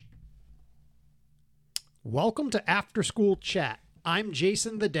Welcome to After School Chat. I'm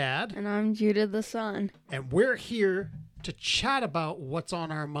Jason the dad, And I'm Judah the son. and we're here to chat about what's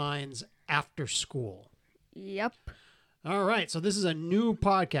on our minds after school. Yep. All right, so this is a new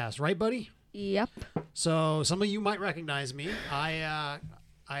podcast, right, buddy? Yep. So some of you might recognize me. I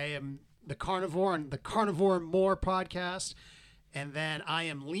am the Carnivore and the Carnivore and More podcast, and then I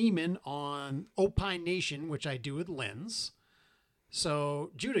am Lehman on Opine Nation, which I do with Linz. So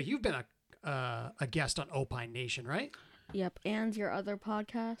Judah, you've been a guest on Opine Nation, right? Yep. And your other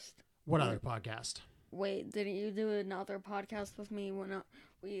podcast? What other podcast? Wait, didn't you do another podcast with me when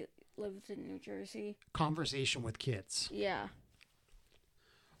we lived in New Jersey? Conversation with Kids. Yeah.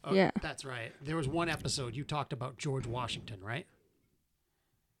 Oh, Yeah. That's right. There was one episode you talked about George Washington, right?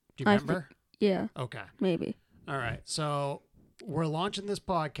 Do you I remember? Yeah, Okay. maybe. All right. So we're launching this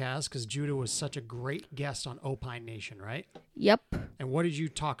podcast because Judah was such a great guest on Opine Nation, right? Yep. And what did you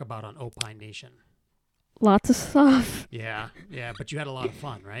talk about on Opine Nation? Lots of stuff. Yeah. But you had a lot of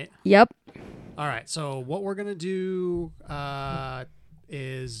fun, right? Yep. All right. So what we're going to do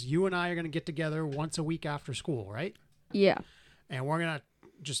is you and I are going to get together once a week after school, right? Yeah. And we're going to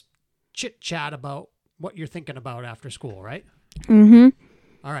just chit-chat about what you're thinking about after school, right? Mm-hmm.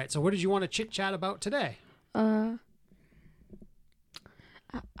 All right. So what did you want to chit-chat about today?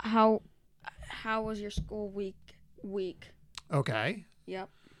 How was your school week? Okay. Yep.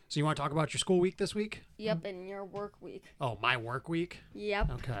 So you want to talk about your school week this week? Yep, and your work week. Oh, my work week? Yep.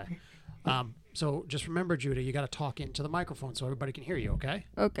 Okay. So just remember, Judah, you got to talk into the microphone so everybody can hear you, okay?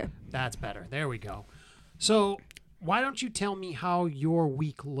 Okay. That's better. There we go. So why don't you tell me how your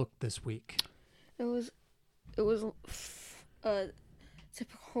week looked this week? It was a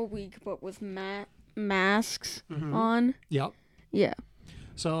typical week, but with masks on. Yep. Yeah.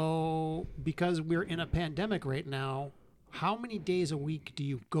 So because we're in a pandemic right now, how many days a week do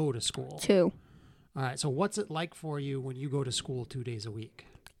you go to school? 2. All right. So what's it like for you when you go to school 2 days a week?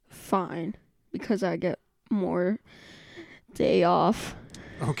 Fine, because I get more day off.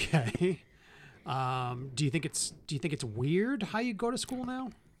 Okay. Do you think it's weird how you go to school now?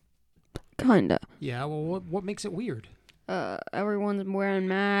 Kinda. Yeah. Well, what makes it weird? Everyone's wearing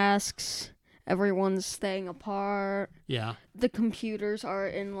masks. Everyone's staying apart. Yeah. The computers are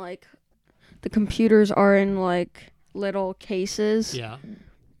in like little cases. Yeah.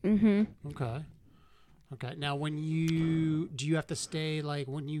 Mhm. Okay. Now, do you have to stay, like,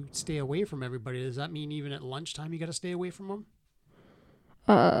 when you stay away from everybody, does that mean even at lunchtime you got to stay away from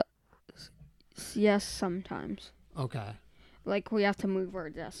them? Yes, sometimes. Okay. Like we have to move our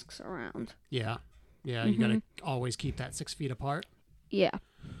desks around. Yeah. Yeah. You got to always keep that 6 feet apart. Yeah.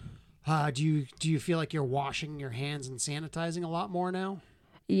 Do you feel like you're washing your hands and sanitizing a lot more now?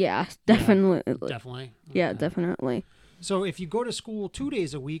 Yeah, definitely. Definitely. Yeah, Okay. definitely. So if you go to school 2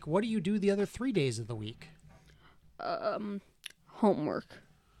 days a week, what do you do the other 3 days of the week? Homework.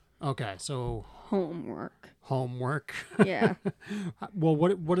 Okay. So Homework. homework. Yeah. Well,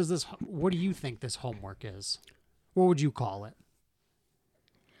 what is this? What do you think this homework is? What would you call it?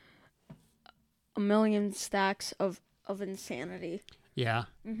 A million stacks of insanity. Yeah.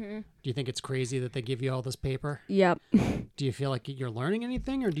 Mm-hmm. Do you think it's crazy that they give you all this paper? Yep. Do you feel like you're learning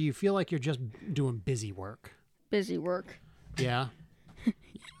anything, or do you feel like you're just doing busy work? Busy work. Yeah.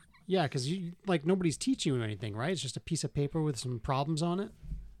 Yeah, because nobody's teaching you anything, right? It's just a piece of paper with some problems on it.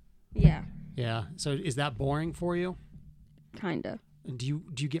 Yeah. Yeah. So is that boring for you? Kinda. And do you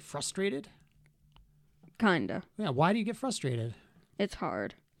get frustrated? Kinda. Yeah. Why do you get frustrated? It's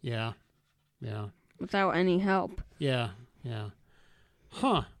hard. Yeah. Yeah. Without any help. Yeah. Yeah.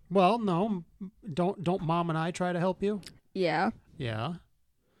 Huh. Well, no. Don't Mom and I try to help you? Yeah. Yeah.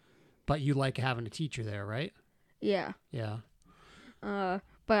 But you like having a teacher there, right? Yeah. Yeah.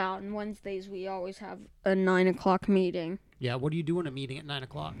 But on Wednesdays we always have a 9:00 meeting. Yeah. What do you do in a meeting at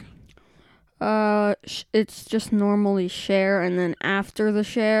 9:00? It's just normally share, and then after the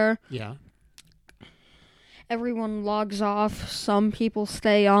share, Yeah. everyone logs off. Some people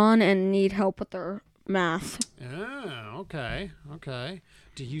stay on and need help with their math. Oh, okay. Okay.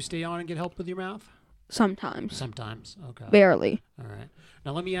 Do you stay on and get help with your math? Sometimes. Sometimes. Okay. Barely. All right.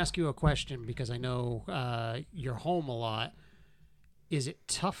 Now let me ask you a question because I know you're home a lot. Is it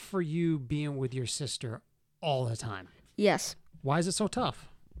tough for you being with your sister all the time? Yes. Why is it so tough?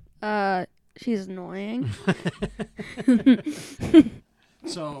 She's annoying.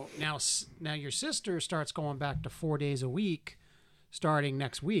 So now your sister starts going back to 4 days a week starting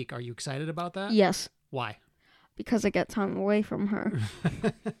next week. Are you excited about that? Yes. Why? Because I get time away from her.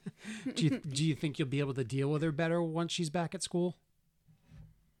 Do you think you'll be able to deal with her better once she's back at school?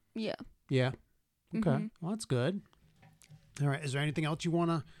 Yeah. Yeah. Okay. Well, that's good. All right. Is there anything else you want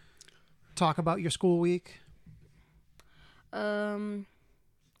to talk about your school week? Um.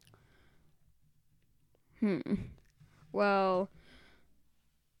 Well,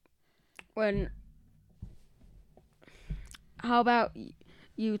 how about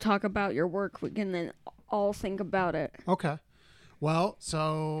you talk about your work week and then I'll think about it. Okay. Well,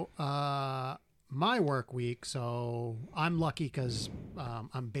 so my work week. So I'm lucky because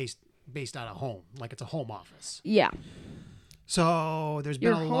I'm based out of home, like it's a home office. Yeah. So there's been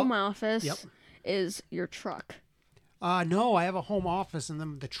Your a home office Yep. is your truck. No, I have a home office, and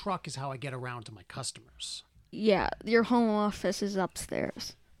then the truck is how I get around to my customers. Yeah, your home office is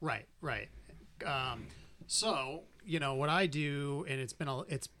upstairs. Right. So what I do, and it's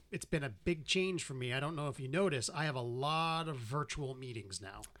been a big change for me. I don't know if you notice, I have a lot of virtual meetings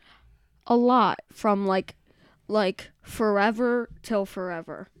now. A lot from like forever till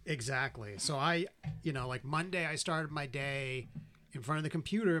forever. Exactly. So like Monday, I started my day in front of the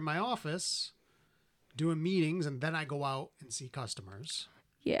computer in my office doing meetings, and then I go out and see customers.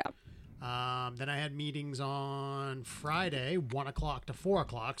 Yeah. Then I had meetings on Friday, 1 o'clock to 4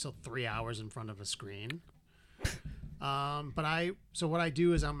 o'clock, so 3 hours in front of a screen. So what I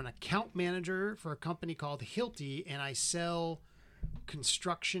do is I'm an account manager for a company called Hilti, and I sell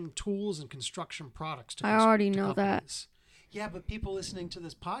construction tools and construction products to I already know companies. That. Yeah, but people listening to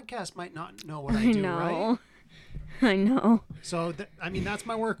this podcast might not know what I do, right? I know. So, that's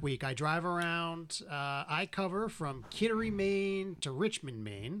my work week. I drive around. I cover from Kittery, Maine to Richmond,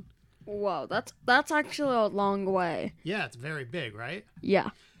 Maine. Whoa, that's actually a long way. Yeah, it's very big, right? Yeah.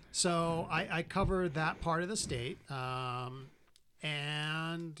 So I cover that part of the state. And,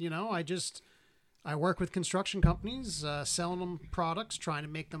 I work with construction companies, selling them products, trying to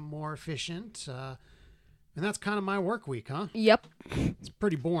make them more efficient. And that's kind of my work week, huh? Yep. It's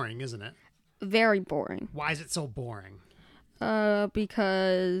pretty boring, isn't it? Very boring. Why is it so boring?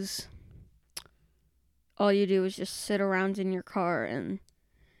 Because all you do is just sit around in your car and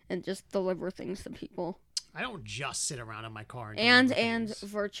just deliver things to people. I don't just sit around in my car and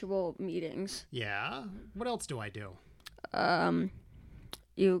virtual meetings. Yeah. What else do I do?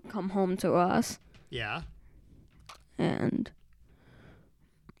 You come home to us. Yeah. And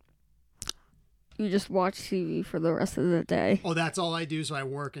you just watch TV for the rest of the day. Oh, that's all I do, so I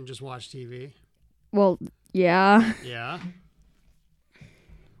work and just watch TV? Well, yeah. Yeah?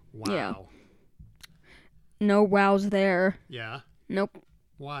 Wow. Yeah. No wows there. Yeah? Nope.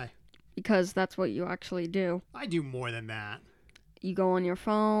 Why? Because that's what you actually do. I do more than that. You go on your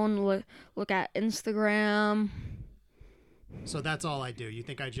phone, look at Instagram. So that's all I do. You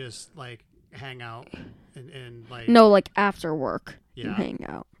think I just, hang out and No, after work. Yeah. You hang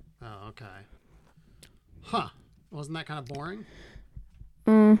out. Oh, okay. Huh. Wasn't that kind of boring?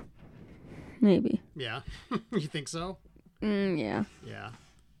 Maybe. Yeah. You think so? Yeah. Yeah.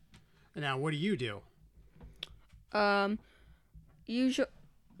 Now, what do you do? Usually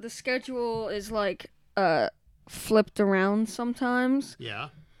the schedule is flipped around sometimes. Yeah.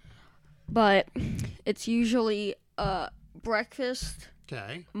 But it's usually breakfast.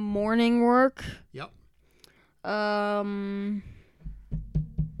 Okay. Morning work. Yep.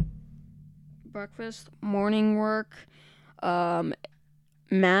 Breakfast, morning work,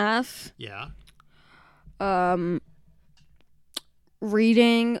 math. Yeah.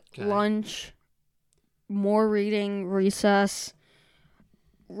 Reading, Okay. lunch, more reading, recess,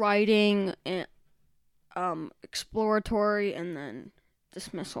 writing, and exploratory, and then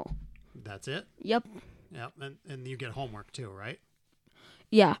dismissal. That's it? Yep. Yep. And you get homework too, right?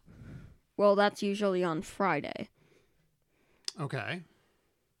 Yeah. Well, that's usually on Friday. Okay.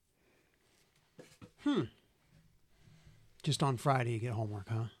 Just on Friday you get homework,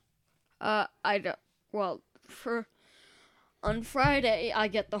 huh? I don't. Well, on Friday I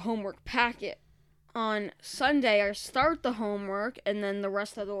get the homework packet. On Sunday I start the homework, and then the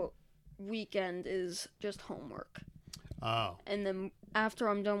rest of the weekend is just homework. Oh. And then after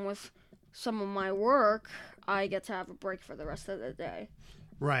I'm done with some of my work, I get to have a break for the rest of the day.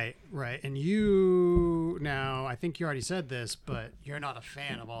 Right. And you, now, I think you already said this, but you're not a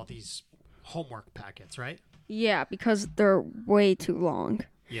fan of all these homework packets, right? Yeah, because they're way too long.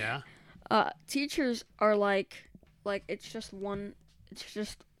 Yeah. Teachers are like it's just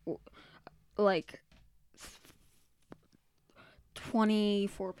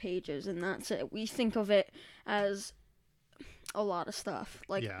 24 pages, and that's it. We think of it as a lot of stuff,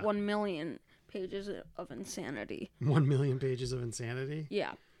 1 million pages of insanity. 1 million pages of insanity?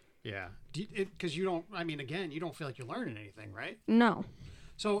 Yeah. Yeah. Because you don't, again, you don't feel like you're learning anything, right? No.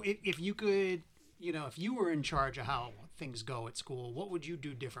 So if you could, if you were in charge of how things go at school, what would you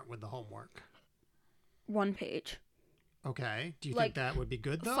do different with the homework? 1 page. Okay. Do you Like, think that would be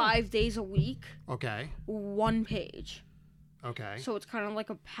good though? 5 days a week, Okay. 1 page. Okay. So it's kind of like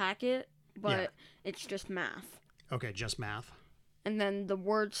a packet, but Yeah. it's just math. Okay, just math. And then the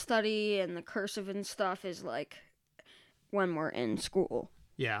word study and the cursive and stuff is like when we're in school.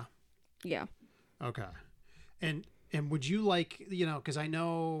 Yeah. Yeah. Okay. And would you like, because I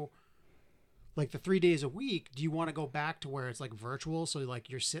know like the 3 days a week, do you want to go back to where it's like virtual? So like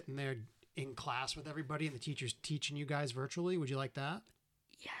you're sitting there in class with everybody and the teacher's teaching you guys virtually? Would you like that?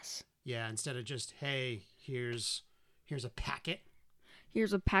 Yes. Yeah, instead of just, hey, here's a packet.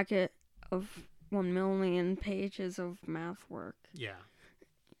 Here's a packet of 1 million pages of math work. Yeah.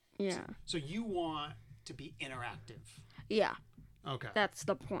 Yeah. So you want to be interactive. Yeah. Okay. That's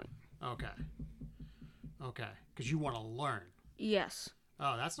the point. Okay. Okay. Because you want to learn. Yes.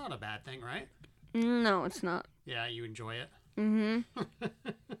 Oh, that's not a bad thing, right? No, it's not. Yeah, you enjoy it. Mm-hmm.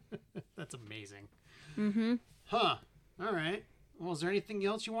 That's amazing. Mm-hmm. Huh. All right. Well, is there anything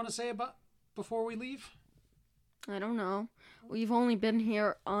else you want to say about before we leave? I don't know. We've only been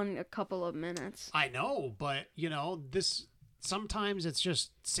here on a couple of minutes. I know, but this sometimes it's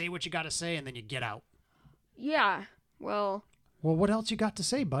just say what you got to say and then you get out. Yeah. Well, what else you got to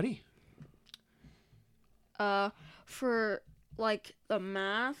say, buddy? for like the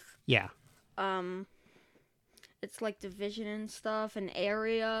math, Yeah. it's like division and stuff and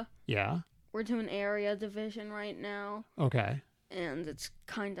area. Yeah. We're doing area division right now, Okay. and it's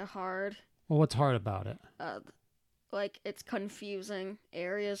kind of hard. Well, what's hard about it? Like it's confusing.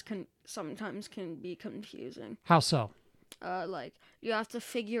 Areas sometimes can be confusing. How so? Like you have to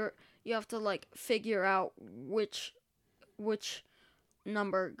figure out which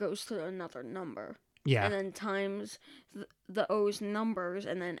number goes to another number. Yeah. And then times those numbers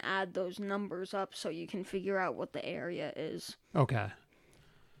and then add those numbers up so you can figure out what the area is. Okay.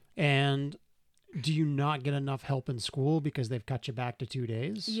 And do you not get enough help in school because they've cut you back to 2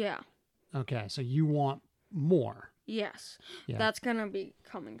 days? Yeah. Okay. So you want more. Yes. Yeah. That's going to be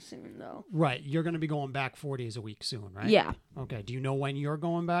coming soon, though. Right. You're going to be going back 4 days a week soon, right? Yeah. Okay. Do you know when you're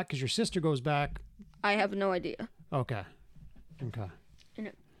going back? Because your sister goes back. I have no idea. Okay. Okay.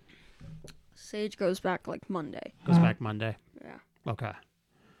 And Sage goes back like Monday. Goes back Monday. Yeah. Okay.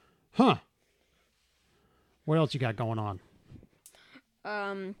 Huh. What else you got going on?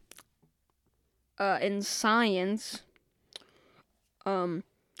 In science,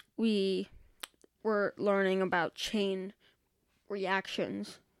 we were learning about chain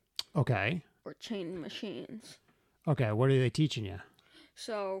reactions Okay. or chain machines. Okay. What are they teaching you?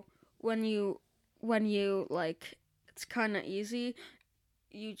 So when you like, it's kind of easy.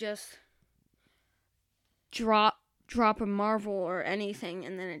 You just drop a marble or anything,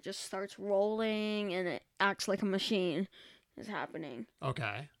 and then it just starts rolling, and it acts like a machine is happening.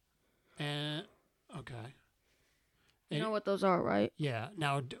 Okay. And okay. You know what those are, right? Yeah.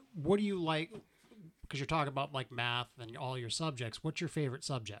 Now, what do you like? Because you're talking about like math and all your subjects. What's your favorite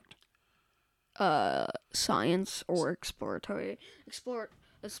subject? Science or exploratory.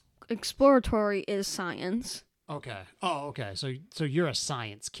 Exploratory is science. Okay. Oh, okay. So you're a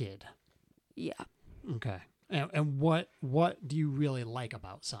science kid. Yeah. Okay. And what do you really like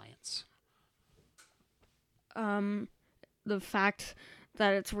about science? The fact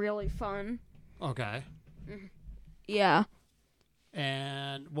that it's really fun. Okay. Yeah.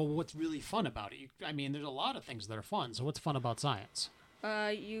 And well, what's really fun about it? I mean, there's a lot of things that are fun. So what's fun about science?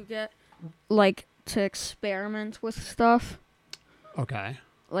 You get like to experiment with stuff. Okay.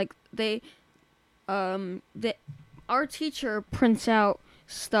 Like our teacher prints out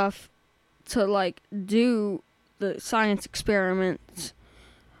stuff to like do the science experiments.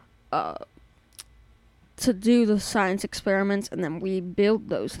 To do the science experiments, and then we build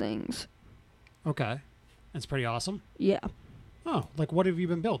those things. Okay. That's pretty awesome. Yeah. Oh, like what have you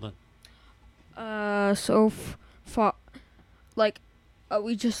been building? So far, like,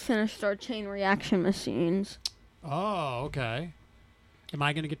 we just finished our chain reaction machines. Oh, okay. Am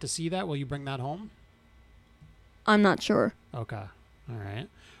I going to get to see that? Will you bring that home? I'm not sure. Okay. All right.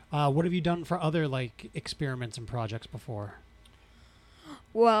 What have you done for other like experiments and projects before?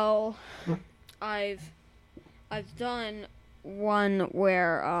 Well, I've done one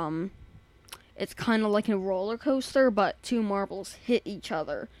where it's kind of like a roller coaster, but 2 marbles hit each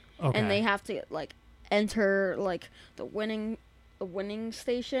other, Okay. and they have to like enter like the winning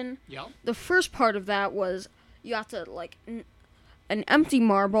station. Yep. The first part of that was you have to like an empty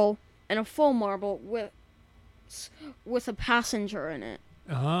marble and a full marble with a passenger in it.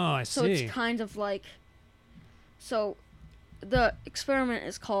 Oh, I So see. it's kind of like, so the experiment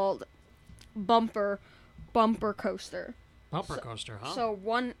is called bumper coaster. Bumper coaster, huh? So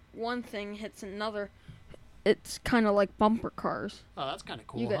one thing hits another it's kind of like bumper cars. Oh, that's kind of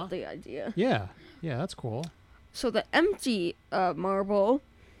cool, You huh? get the idea. Yeah. Yeah, that's cool. So the empty marble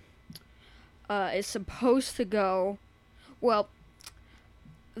is supposed to go. Well,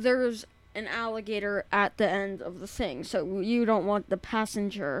 there's an alligator at the end of the thing, so you don't want the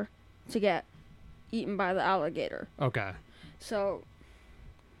passenger to get eaten by the alligator. Okay. So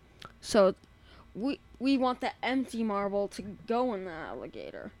we want the empty marble to go in the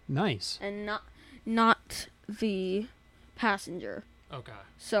alligator Nice. and not the passenger. Okay.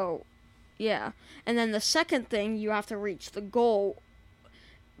 So, yeah. And then the second thing, you have to reach the goal.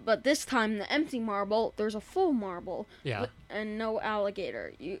 But this time, the empty marble, there's a full marble. Yeah. And no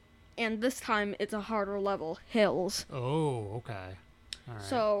alligator. And this time, it's a harder level, hills. Oh, okay. All right.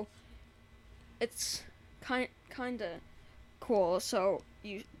 So, it's kind of cool. So,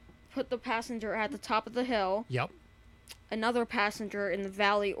 you put the passenger at the top of the hill. Yep. Another passenger in the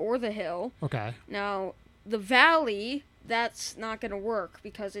valley or the hill. Okay. Now, the valley, that's not going to work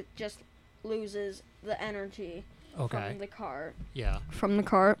because it just loses the energy Okay. from the cart. Yeah. From the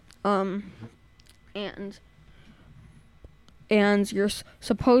cart. And you're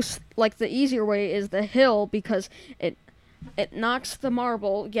supposed, like, the easier way is the hill because it knocks the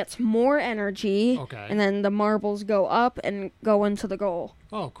marble, gets more energy, Okay. and then the marbles go up and go into the goal.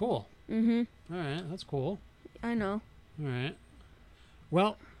 Oh, cool. Mm-hmm. All right. That's cool. I know. All right.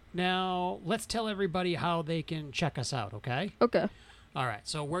 Well, now let's tell everybody how they can check us out, okay? Okay. All right.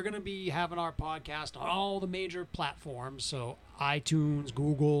 So we're going to be having our podcast on all the major platforms. So iTunes,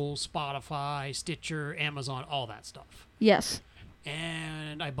 Google, Spotify, Stitcher, Amazon, all that stuff. Yes.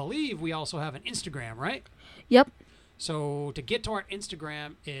 And I believe we also have an Instagram, right? Yep. So to get to our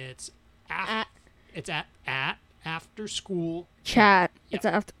Instagram, it's at after school Chat. Yep.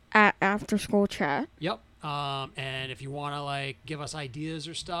 It's after school chat. Yep. And if you want to like give us ideas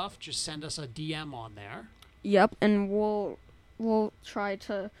or stuff, just send us a DM on there. Yep, and we'll try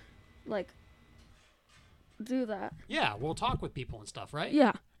to like do that. Yeah, we'll talk with people and stuff, right?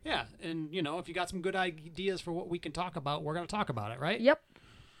 Yeah. Yeah, and you know, if you got some good ideas for what we can talk about, we're going to talk about it, right? Yep.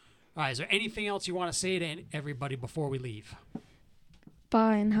 All right, is there anything else you want to say to everybody before we leave?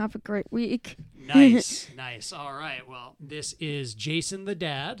 Bye and have a great week. Nice, nice. All right, well, this is Jason the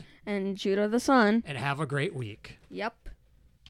Dad, And Judah the son. and have a great week. Yep.